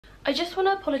I just want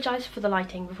to apologise for the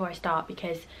lighting before I start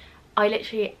because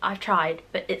I've tried,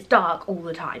 but it's dark all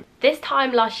the time. This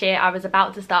time last year, I was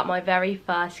about to start my very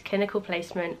first clinical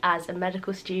placement as a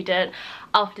medical student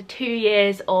after 2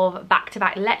 years of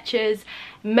back-to-back lectures,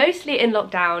 mostly in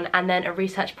lockdown, and then a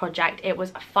research project. It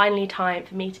was finally time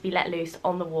for me to be let loose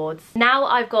on the wards. Now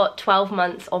I've got 12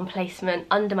 months on placement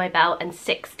under my belt and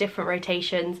 6 different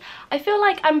rotations. I feel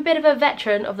like I'm a bit of a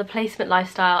veteran of the placement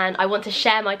lifestyle, and I want to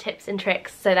share my tips and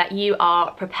tricks so that you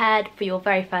are prepared for your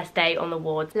very first day on the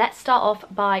wards. Let's start off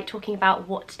by talking about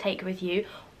what to take with you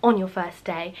on your first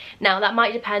day. Now that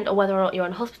might depend on whether or not you're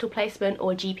on hospital placement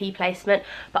or GP placement,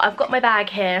 but I've got my bag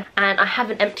here and I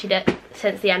haven't emptied it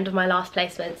since the end of my last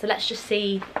placement, so let's just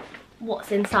see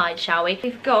what's inside, shall we?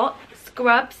 We've got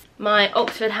scrubs, my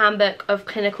Oxford Handbook of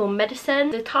Clinical Medicine.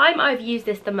 The time I've used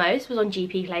this the most was on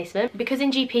GP placement, because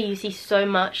in GP you see so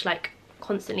much like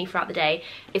constantly throughout the day.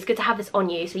 It's good to have this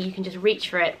on you so you can just reach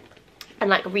for it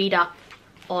and like read up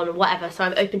on whatever. So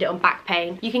I've opened it on back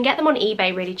pain. You can get them on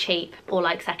eBay really cheap or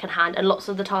like secondhand, and lots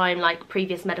of the time like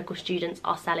previous medical students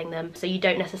are selling them, so you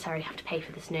don't necessarily have to pay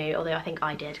for this new, although I think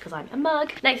I did because I'm a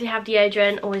mug. Next we have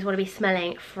deodorant, always want to be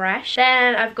smelling fresh.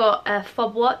 Then I've got a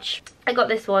fob watch. I got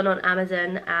this one on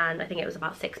Amazon and I think it was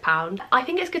about £6. I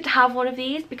think it's good to have one of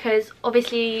these because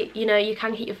obviously, you know, you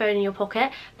can keep your phone in your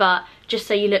pocket, but just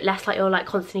so you look less like you're like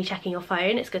constantly checking your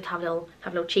phone, it's good to have a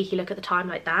little cheeky look at the time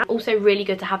like that. Also really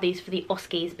good to have these for the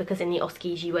OSCEs, because in the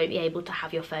OSCEs you won't be able to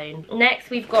have your phone. Next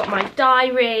we've got my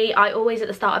diary. I always at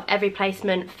the start of every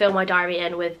placement fill my diary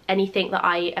in with anything that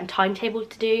I am timetabled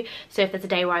to do. So if there's a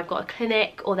day where I've got a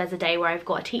clinic or there's a day where I've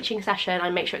got a teaching session, I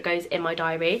make sure it goes in my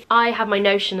diary. I have my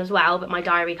Notion as well, but my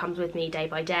diary comes with me day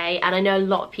by day, and I know a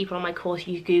lot of people on my course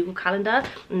use Google Calendar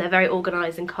and they're very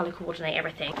organised and colour coordinate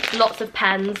everything. Lots of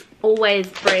pens, always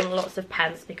bring lots of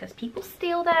pens because people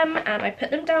steal them and I put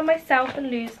them down myself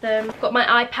and lose them. Got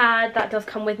my iPad, that does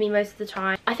come with me most of the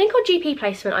time. I think on GP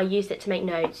placement I used it to make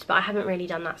notes, but I haven't really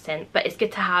done that since, but it's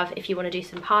good to have if you want to do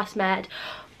some past med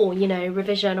or, you know,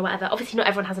 revision or whatever. Obviously not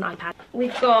everyone has an iPad.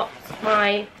 We've got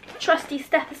my trusty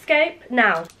stethoscope.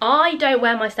 Now, I don't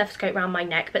wear my stethoscope around my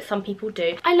neck, but some people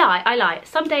do. I lie.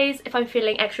 Some days, if I'm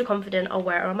feeling extra confident, I'll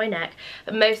wear it around my neck,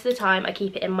 but most of the time I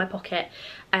keep it in my pocket,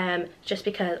 just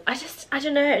because I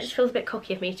don't know, it just feels a bit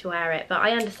cocky of me to wear it, but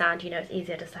I understand, you know, it's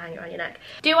easier just to hang it around your neck.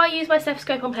 Do I use my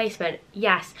stethoscope on placement?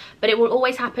 Yes, but it will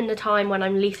always happen the time when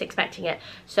I'm least expecting it.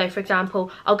 So for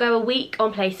example, I'll go a week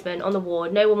on placement on the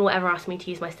ward, no one will ever ask me to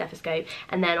use my stethoscope,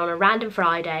 and then on a random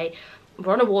Friday,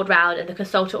 we're on a ward round and the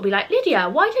consultant will be like, Lydia,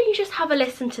 why don't you just have a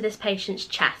listen to this patient's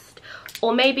chest?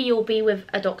 Or maybe you'll be with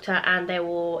a doctor and they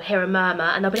will hear a murmur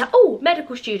and they'll be like, oh,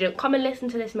 medical student, come and listen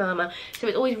to this murmur. So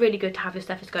it's always really good to have your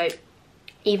stethoscope,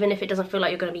 even if it doesn't feel like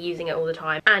you're going to be using it all the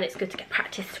time. And it's good to get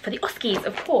practice for the OSCEs,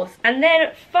 of course. And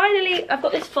then finally, I've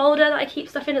got this folder that I keep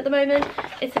stuff in at the moment.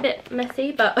 It's a bit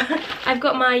messy, but I've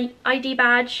got my ID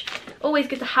badge. Always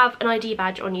good to have an ID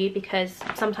badge on you because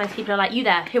sometimes people are like, you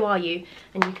there, who are you?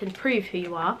 And you can prove who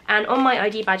you are. And on my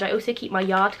ID badge, I also keep my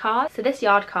yard card. So this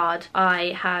yard card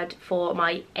I had for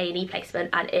my A&E placement,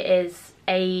 and it is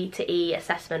A to E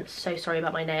assessment. So sorry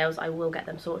about my nails, I will get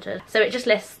them sorted. So it just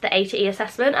lists the A to E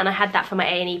assessment, and I had that for my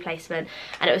A&E placement,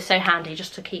 and it was so handy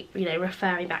just to keep, you know,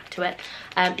 referring back to it.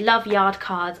 Love yard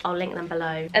cards, I'll link them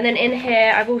below. And then in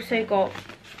here I've also got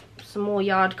some more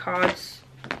yard cards,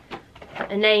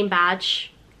 a name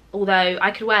badge, although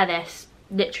I could wear this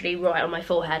literally right on my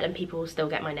forehead and people will still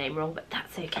get my name wrong, but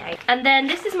that's okay. And then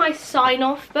this is my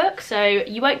sign-off book. So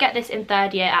you won't get this in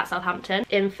 3rd year at Southampton.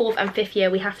 In 4th and 5th year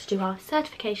we have to do our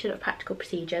certification of practical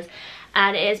procedures,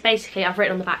 and it is basically, I've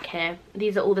written on the back here,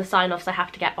 these are all the sign-offs I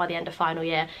have to get by the end of final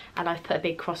year, and I've put a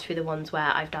big cross through the ones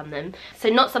where I've done them. So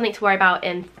not something to worry about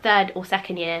in 3rd or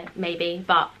 2nd year maybe,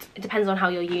 but it depends on how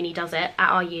your uni does it. At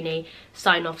our uni,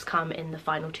 sign-offs come in the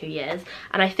final 2 years,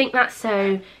 and I think that's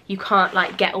so you can't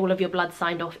like get all of your blood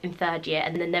signed off in 3rd year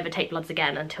and then never take bloods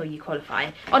again until you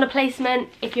qualify. On a placement,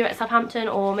 if you're at Southampton,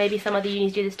 or maybe some other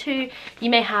unis do this too, you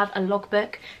may have a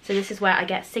logbook. So this is where I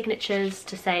get signatures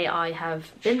to say I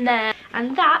have been there,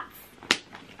 and that's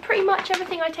pretty much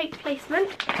everything I take to placement.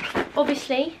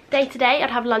 Obviously, day to day, I'd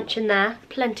have lunch in there,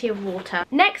 plenty of water.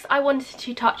 Next, I wanted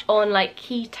to touch on like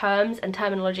key terms and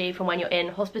terminology from when you're in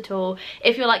hospital.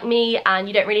 If you're like me and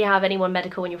you don't really have anyone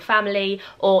medical in your family,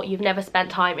 or you've never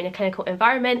spent time in a clinical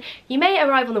environment, you may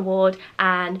arrive on the ward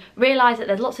and realise that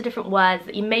there's lots of different words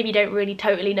that you maybe don't really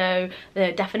totally know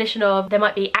the definition of. There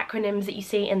might be acronyms that you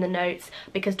see in the notes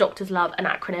because doctors love an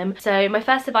acronym. So my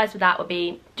first advice with that would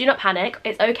be do not panic.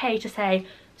 It's okay to say,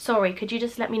 sorry, could you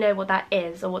just let me know what that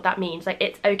is or what that means? Like,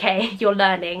 it's okay, you're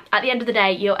learning. At the end of the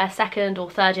day, you're a second or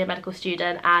third year medical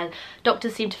student, and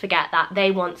doctors seem to forget that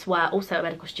they once were also a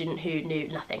medical student who knew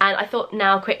nothing. And I thought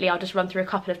now quickly I'll just run through a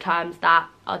couple of terms that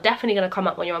are definitely going to come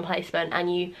up when you're on placement,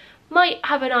 and you might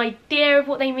have an idea of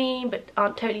what they mean but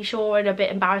aren't totally sure and a bit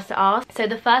embarrassed to ask. So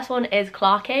the first one is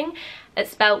clerking.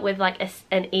 It's spelt with like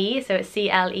an E, so it's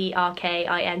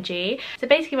C-L-E-R-K-I-N-G. So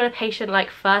basically when a patient like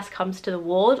first comes to the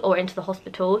ward or into the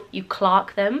hospital, you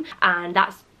clerk them, and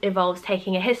that's involves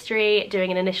taking a history, doing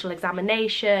an initial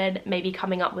examination, maybe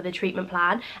coming up with a treatment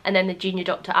plan, and then the junior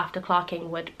doctor after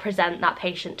clerking would present that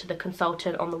patient to the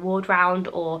consultant on the ward round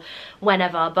or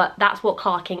whenever, but that's what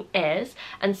clerking is.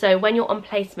 And so when you're on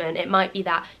placement, it might be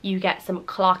that you get some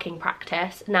clerking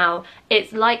practice. Now,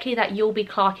 it's likely that you'll be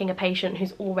clerking a patient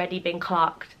who's already been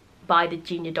clerked by the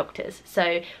junior doctors.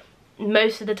 So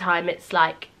most of the time it's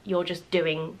like you're just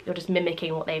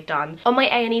mimicking what they've done. On my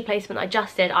A&E placement I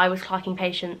just did, I was clerking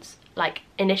patients like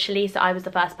initially, so I was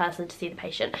the first person to see the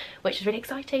patient, which is really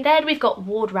exciting. Then we've got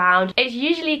ward round. It's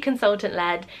usually consultant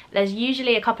led. There's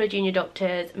usually a couple of junior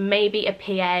doctors, maybe a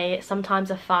PA,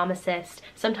 sometimes a pharmacist,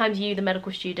 sometimes you, the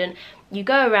medical student. You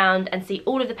go around and see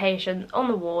all of the patients on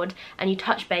the ward, and you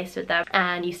touch base with them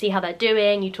and you see how they're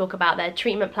doing. You talk about their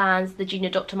treatment plans. The junior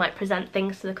doctor might present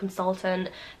things to the consultant,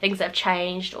 things that have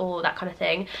changed or that kind of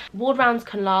thing. Ward rounds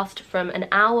can last from an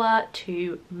hour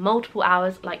to multiple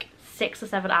hours, like 6 or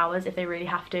 7 hours if they really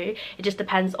have to. It just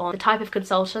depends on the type of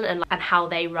consultant and how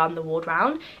they run the ward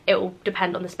round. It will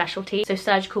depend on the specialty. So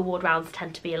surgical ward rounds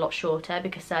tend to be a lot shorter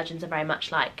because surgeons are very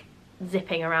much like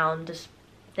zipping around, just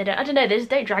they just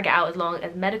don't drag it out as long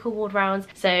as medical ward rounds.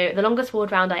 So the longest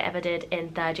ward round I ever did in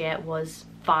third year was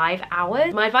 5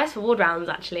 hours. My advice for ward rounds,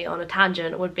 actually, on a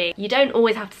tangent, would be you don't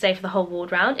always have to stay for the whole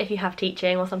ward round if you have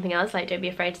teaching or something else. Like, don't be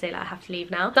afraid to say like I have to leave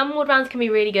now. Some ward rounds can be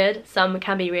really good, some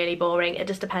can be really boring. It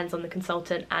just depends on the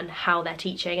consultant and how they're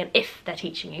teaching and if they're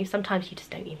teaching you. Sometimes you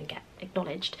just don't even get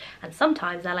acknowledged, and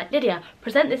sometimes they're like, Lydia,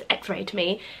 present this x-ray to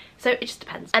me. So it just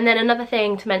depends. And then another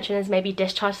thing to mention is maybe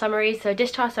discharge summaries. So a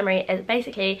discharge summary is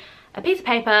basically a piece of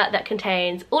paper that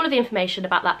contains all of the information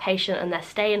about that patient and their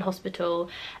stay in hospital,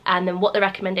 and then what the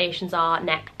recommendations are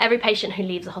next. Every patient who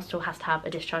leaves the hospital has to have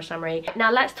a discharge summary.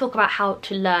 Now let's talk about how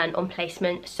to learn on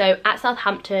placement. So at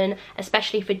Southampton,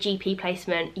 especially for GP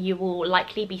placement, you will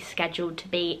likely be scheduled to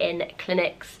be in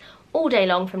clinics all day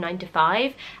long from 9 to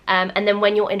 5, and then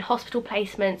when you're in hospital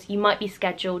placements you might be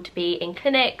scheduled to be in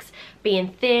clinics, be in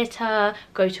theatre,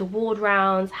 go to ward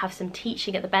rounds, have some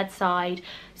teaching at the bedside.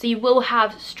 So you will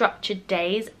have structured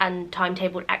days and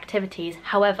timetabled activities.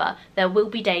 However, there will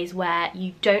be days where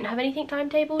you don't have anything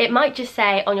timetabled. It might just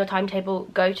say on your timetable,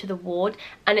 go to the ward,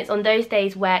 and it's on those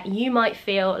days where you might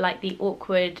feel like the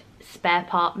awkward spare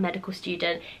part medical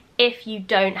student if you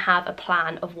don't have a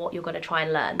plan of what you're going to try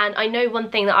and learn. And I know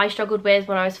one thing that I struggled with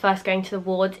when I was first going to the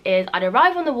wards is I'd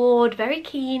arrive on the ward very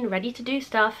keen, ready to do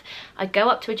stuff. I'd go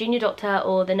up to a junior doctor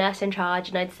or the nurse in charge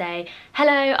and I'd say,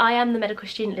 hello, I am the medical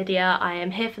student Lydia, I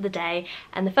am here for the day.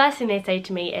 And the first thing they'd say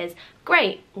to me is,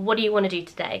 great, what do you want to do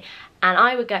today? And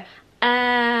I would go,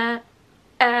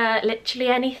 literally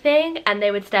anything, and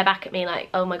they would stare back at me like,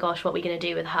 oh my gosh, what are we going to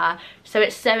do with her? So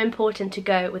it's so important to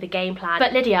go with a game plan.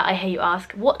 But Lydia, I hear you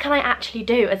ask, what can I actually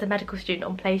do as a medical student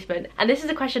on placement? And this is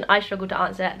a question I struggled to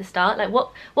answer at the start. Like,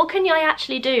 what can I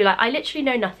actually do? Like, I literally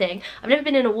know nothing. I've never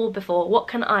been in a ward before. What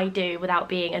can I do without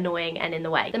being annoying and in the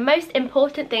way? The most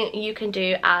important thing you can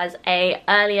do as a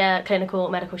earlier clinical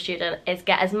medical student is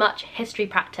get as much history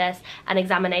practice and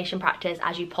examination practice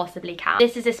as you possibly can.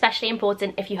 This is especially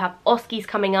important if you have OSCEs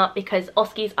coming up, because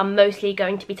OSCEs are mostly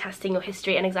going to be testing your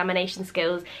history and examination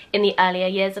skills in the earlier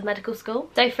years of medical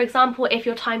school. So for example, if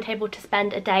you're timetabled to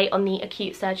spend a day on the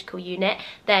acute surgical unit,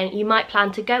 then you might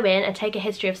plan to go in and take a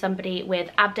history of somebody with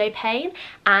abdo pain,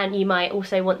 and you might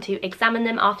also want to examine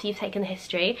them after you've taken the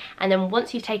history, and then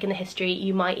once you've taken the history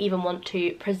you might even want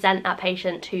to present that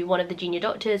patient to one of the junior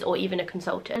doctors or even a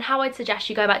consultant. And how I'd suggest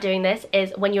you go about doing this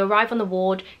is when you arrive on the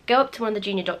ward, go up to one of the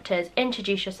junior doctors,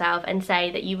 introduce yourself and say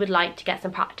that you would like to get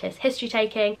some practice history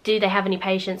taking. Do they have any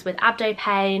patients with abdo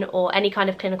pain or any kind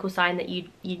of clinical sign that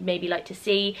you'd maybe like to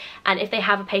see? And if they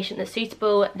have a patient that's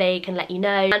suitable, they can let you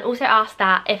know. And also ask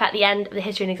that if at the end of the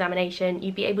history and examination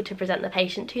you'd be able to present the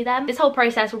patient to them. This whole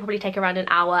process will probably take around an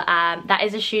hour. That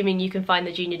is assuming you can find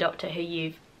the junior doctor who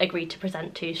you've agreed to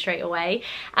present to straight away.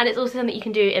 And it's also something you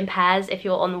can do in pairs if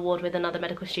you're on the ward with another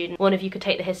medical student. One of you could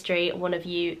take the history, one of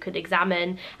you could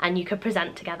examine, and you could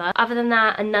present together. Other than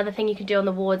that, another thing you can do on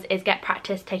the wards is get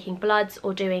practice taking bloods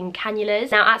or doing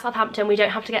cannulas. Now at Southampton we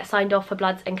don't have to get signed off for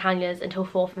bloods and cannulas until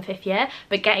 4th and 5th year,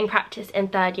 but getting practice in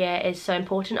 3rd year is so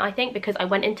important, I think, because I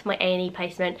went into my A&E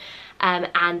placement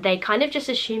and they kind of just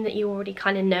assume that you already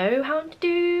kind of know how to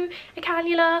do a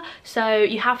cannula, so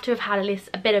you have to have had at least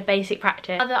a bit of basic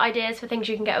practice. Other ideas for things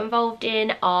you can get involved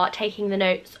in are taking the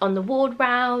notes on the ward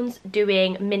rounds,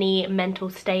 doing mini mental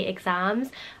state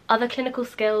exams. Other clinical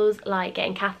skills like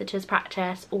getting catheters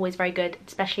practice, always very good,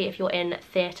 especially if you're in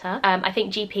theatre. I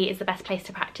think GP is the best place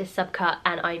to practice subcut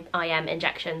and IM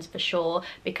injections for sure,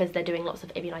 because they're doing lots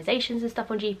of immunisations and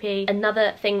stuff on GP.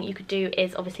 Another thing you could do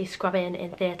is obviously scrubbing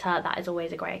in theatre. That is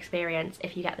always a great experience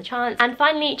if you get the chance. And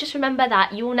finally, just remember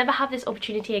that you will never have this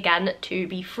opportunity again to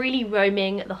be freely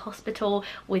roaming the hospital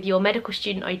with your medical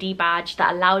student ID badge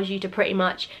that allows you to pretty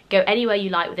much go anywhere you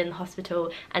like within the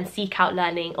hospital and seek out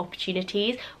learning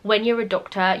opportunities. When you're a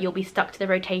doctor, you'll be stuck to the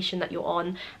rotation that you're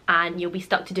on and you'll be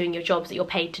stuck to doing your jobs that you're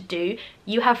paid to do.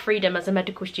 You have freedom as a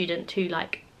medical student to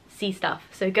like see stuff,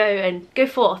 so go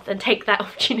forth and take that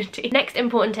opportunity. Next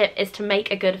important tip is to make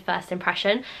a good first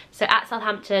impression. So at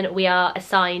Southampton we are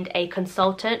assigned a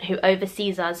consultant who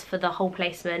oversees us for the whole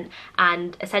placement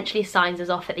and essentially signs us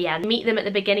off at the end. You meet them at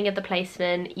the beginning of the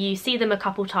placement, you see them a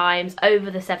couple times over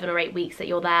the 7 or 8 weeks that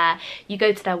you're there, you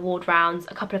go to their ward rounds,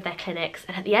 a couple of their clinics,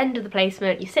 and at the end of the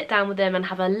placement you sit down with them and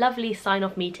have a lovely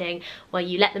sign-off meeting where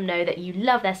you let them know that you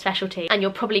love their specialty and you're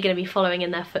probably going to be following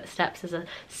in their footsteps as a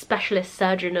specialist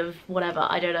surgeon of whatever,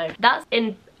 I don't know. That's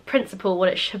in principle what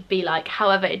it should be like.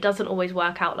 However, it doesn't always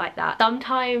work out like that.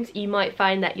 Sometimes you might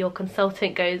find that your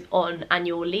consultant goes on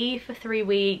annual leave for 3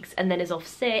 weeks and then is off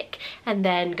sick and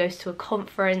then goes to a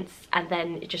conference and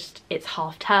then it's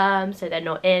half term, so they're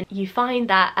not in. You find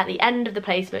that at the end of the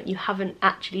placement you haven't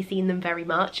actually seen them very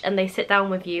much and they sit down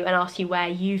with you and ask you where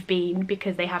you've been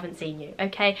because they haven't seen you,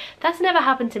 okay? That's never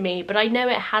happened to me, but I know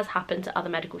it has happened to other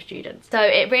medical students. So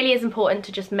it really is important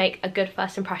to just make a good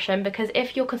first impression, because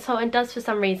if your consultant does for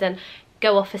some reason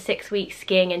go off for 6 weeks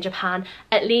skiing in Japan,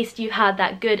 at least you've had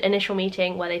that good initial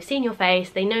meeting where they've seen your face,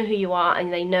 they know who you are,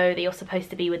 and they know that you're supposed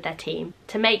to be with their team.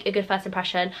 To make a good first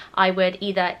impression, I would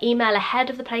either email ahead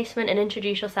of the placement and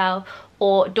introduce yourself,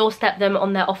 or doorstep them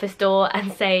on their office door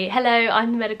and say, hello,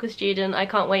 I'm the medical student, I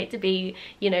can't wait to be,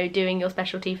 you know, doing your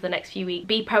specialty for the next few weeks.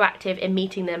 Be proactive in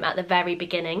meeting them at the very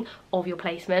beginning of your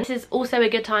placement. This is also a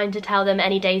good time to tell them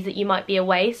any days that you might be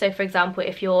away. So for example,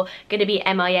 if you're going to be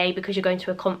MIA because you're going to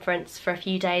a conference for a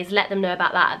few days, let them know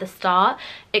about that at the start.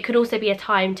 It could also be a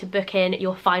time to book in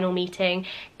your final meeting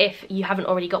if you haven't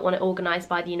already got one organised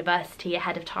by the university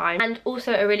ahead of time. And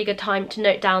also a really good time to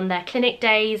note down their clinic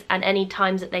days and any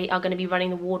times that they are going to be running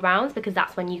the ward rounds, because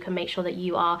that's when you can make sure that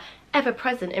you are ever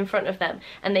present in front of them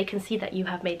and they can see that you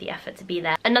have made the effort to be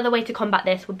there. Another way to combat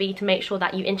this would be to make sure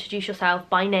that you introduce yourself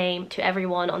by name to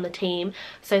everyone on the team,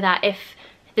 so that if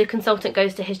the consultant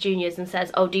goes to his juniors and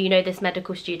says, oh, do you know this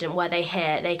medical student, were they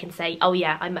here? They can say, oh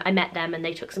yeah, I met them and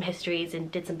they took some histories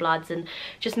and did some bloods, and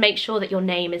just make sure that your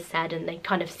name is said and they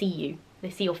kind of see you. They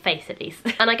see your face at least.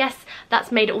 And I guess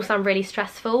that's made it all sound really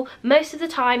stressful. Most of the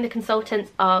time the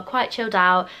consultants are quite chilled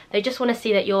out. They just want to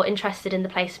see that you're interested in the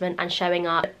placement and showing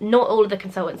up. Not all of the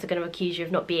consultants are going to accuse you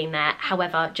of not being there.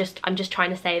 However, I'm just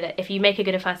trying to say that if you make a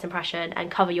good first impression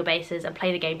and cover your bases and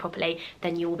play the game properly,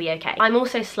 then you will be okay. I'm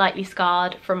also slightly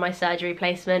scarred from my surgery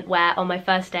placement, where on my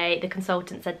first day the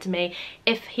consultant said to me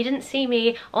if he didn't see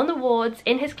me on the wards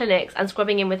in his clinics and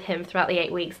scrubbing in with him throughout the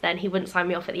 8 weeks, then he wouldn't sign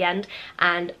me off at the end.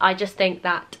 And I just think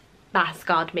that has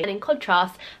scarred me. And in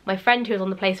contrast, my friend who was on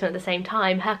the placement at the same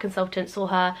time, her consultant saw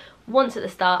her once at the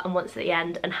start and once at the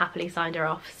end and happily signed her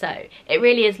off. So it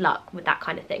really is luck with that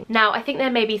kind of thing. Now I think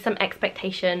there may be some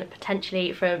expectation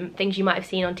potentially from things you might have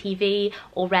seen on TV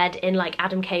or read in like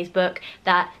Adam Kay's book,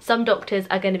 that some doctors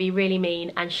are going to be really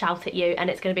mean and shout at you and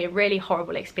it's going to be a really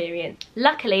horrible experience.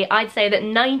 Luckily I'd say that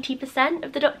 90%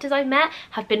 of the doctors I've met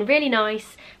have been really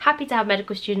nice, happy to have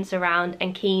medical students around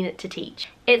and keen to teach.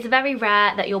 It's very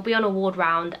rare that you'll be on a ward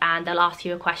round and they'll ask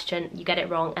you a question, you get it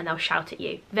wrong and they'll shout at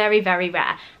you. Very, very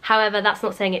rare. However, that's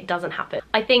not saying it doesn't happen.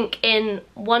 I think in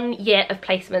 1 year of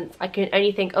placements, I can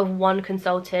only think of one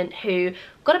consultant who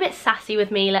got a bit sassy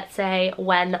with me, let's say,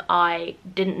 when I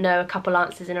didn't know a couple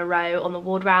answers in a row on the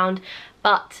ward round,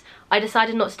 but I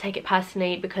decided not to take it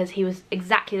personally because he was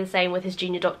exactly the same with his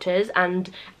junior doctors, and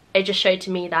it just showed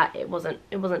to me that it wasn't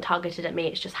targeted at me,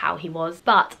 it's just how he was.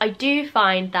 But I do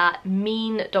find that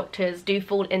mean doctors do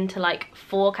fall into like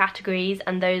 4 categories,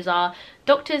 and those are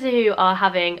doctors who are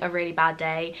having a really bad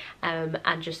day and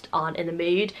just aren't in the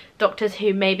mood, doctors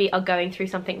who maybe are going through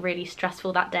something really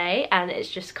stressful that day and it's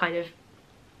just kind of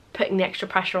putting the extra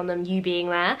pressure on them, you being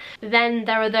there. Then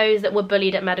there are those that were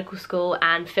bullied at medical school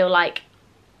and feel like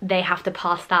they have to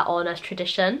pass that on as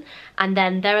tradition. And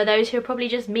then there are those who are probably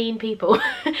just mean people.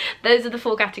 Those are the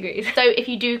 4 categories. So if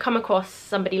you do come across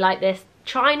somebody like this,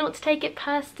 try not to take it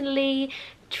personally.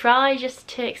 Try just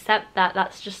to accept that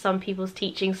that's just some people's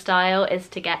teaching style, is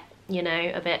to get, you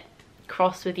know, a bit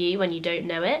cross with you when you don't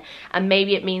know it, and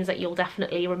maybe it means that you'll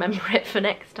definitely remember it for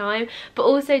next time. But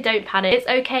also don't panic. It's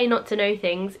okay not to know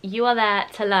things. You are there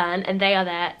to learn and they are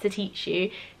there to teach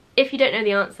you. If you don't know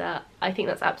the answer, I think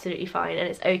that's absolutely fine, and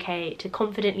it's okay to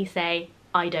confidently say,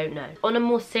 I don't know. On a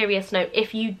more serious note,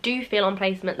 if you do feel on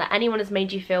placement that anyone has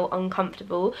made you feel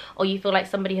uncomfortable, or you feel like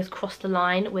somebody has crossed the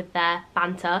line with their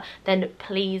banter, then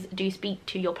please do speak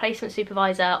to your placement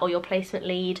supervisor or your placement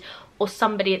lead or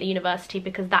somebody at the university,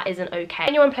 because that isn't okay.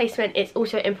 When you're on placement, it's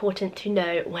also important to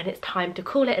know when it's time to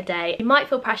call it a day. You might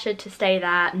feel pressured to stay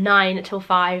there 9 till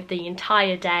 5 the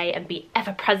entire day and be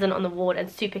ever present on the ward and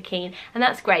super keen, and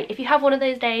that's great. If you have one of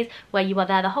those days where you are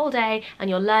there the whole day and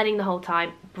you're learning the whole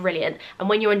time, brilliant. And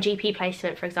when you're on GP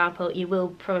placement, for example, you will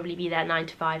probably be there 9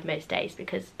 to 5 most days,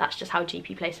 because that's just how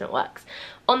GP placement works.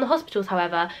 On the hospitals,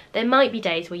 however, there might be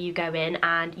days where you go in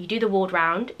and you do the ward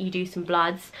round, you do some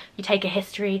bloods, you take a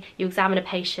history, you examine a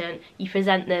patient, you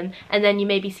present them, and then you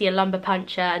maybe see a lumbar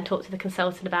puncture and talk to the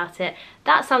consultant about it.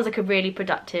 That sounds like a really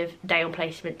productive day on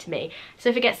placement to me. So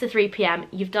if it gets to 3 PM,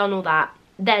 you've done all that,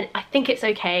 then I think it's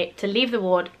okay to leave the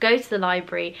ward, go to the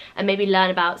library and maybe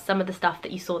learn about some of the stuff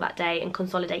that you saw that day and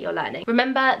consolidate your learning.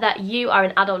 Remember that you are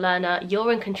an adult learner,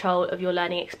 you're in control of your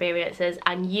learning experiences,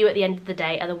 and you at the end of the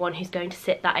day are the one who's going to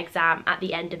sit that exam at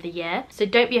the end of the year. So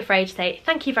don't be afraid to say,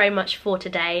 thank you very much for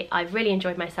today, I've really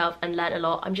enjoyed myself and learned a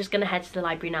lot, I'm just going to head to the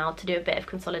library now to do a bit of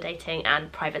consolidating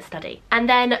and private study. And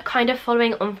then kind of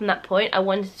following on from that point, I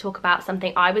wanted to talk about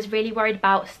something I was really worried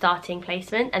about starting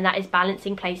placement, and that is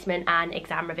balancing placement and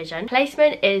exam revision.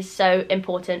 Placement is so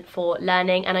important for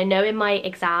learning, and I know in my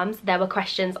exams there were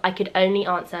questions I could only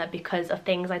answer because of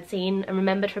things I'd seen and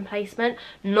remembered from placement,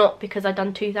 not because I'd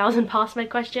done 2,000 pass med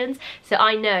questions. So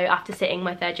I know after sitting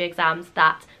my 3rd year exams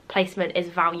that placement is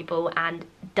valuable and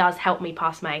does help me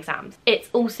pass my exams. It's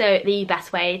also the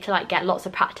best way to like get lots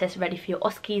of practice ready for your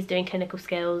OSCEs, doing clinical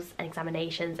skills and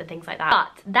examinations and things like that.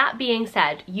 But that being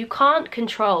said, you can't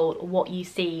control what you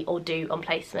see or do on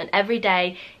placement. Every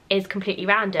day is completely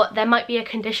random, but there might be a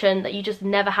condition that you just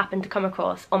never happen to come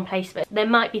across on placement. There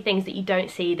might be things that you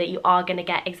don't see that you are going to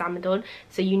get examined on,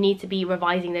 so you need to be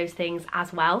revising those things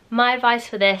as well. My advice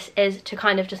for this is to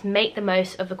kind of just make the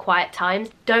most of the quiet times.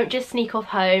 Don't just sneak off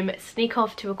home, sneak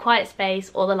off to a quiet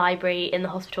space or the library in the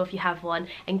hospital if you have one,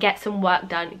 and get some work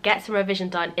done, get some revision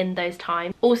done in those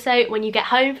times. Also, when you get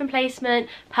home from placement,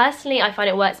 personally I find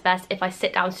it works best if I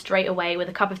sit down straight away with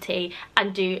a cup of tea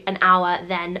and do an hour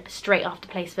then straight after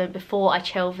placement before I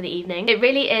chill for the evening. It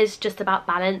really is just about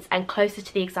balance, and closer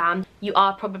to the exam you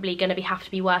are probably going to have to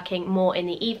be working more in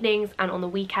the evenings and on the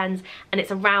weekends, and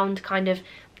it's around kind of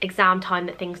exam time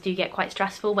that things do get quite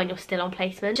stressful when you're still on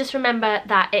placement. Just remember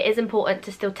that it is important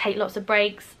to still take lots of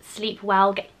breaks, sleep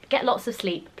well, get lots of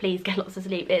sleep, please get lots of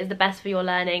sleep. It is the best for your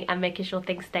learning and making sure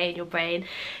things stay in your brain.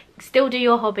 Still do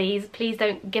your hobbies, please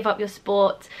don't give up your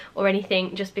sport or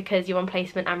anything just because you're on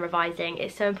placement and revising.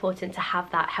 It's so important to have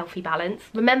that healthy balance.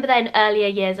 Remember that in earlier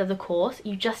years of the course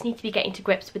you just need to be getting to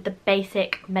grips with the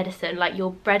basic medicine, like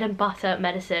your bread and butter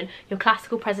medicine, your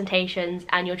classical presentations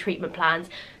and your treatment plans.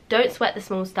 Don't sweat the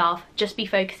small stuff, just be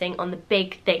focusing on the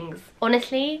big things.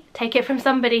 Honestly, take it from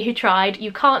somebody who tried,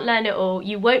 you can't learn it all,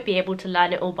 you won't be able to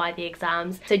learn it all by the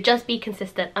exams, so just be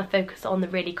consistent and focus on the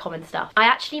really common stuff. I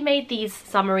actually made these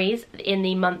summaries in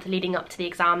the month leading up to the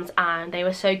exams, and they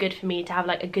were so good for me to have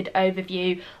like a good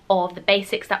overview of the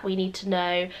basics that we need to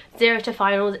know. 0 to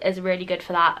finals is really good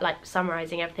for that, like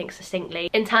summarising everything succinctly.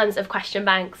 In terms of question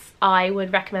banks, I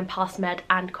would recommend PassMed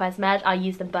and QuesMed. I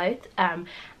use them both and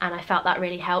I felt that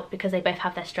really helped because they both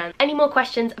have their strengths. Any more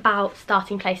questions about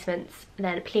starting placements,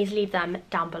 then please leave them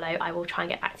down below. I will try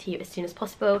and get back to you as soon as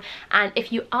possible. And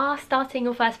if you are starting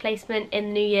your first placement in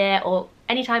the new year or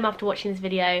anytime after watching this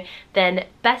video, then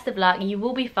best of luck, you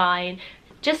will be fine.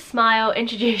 Just smile,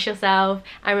 introduce yourself,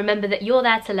 and remember that you're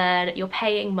there to learn, you're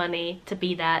paying money to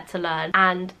be there to learn.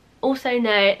 And also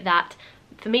know that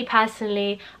For me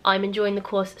personally, I'm enjoying the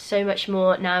course so much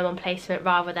more now I'm on placement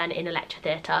rather than in a lecture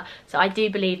theatre, so I do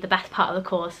believe the best part of the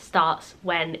course starts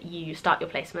when you start your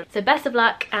placement. So best of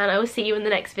luck, and I will see you in the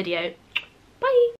next video. Bye!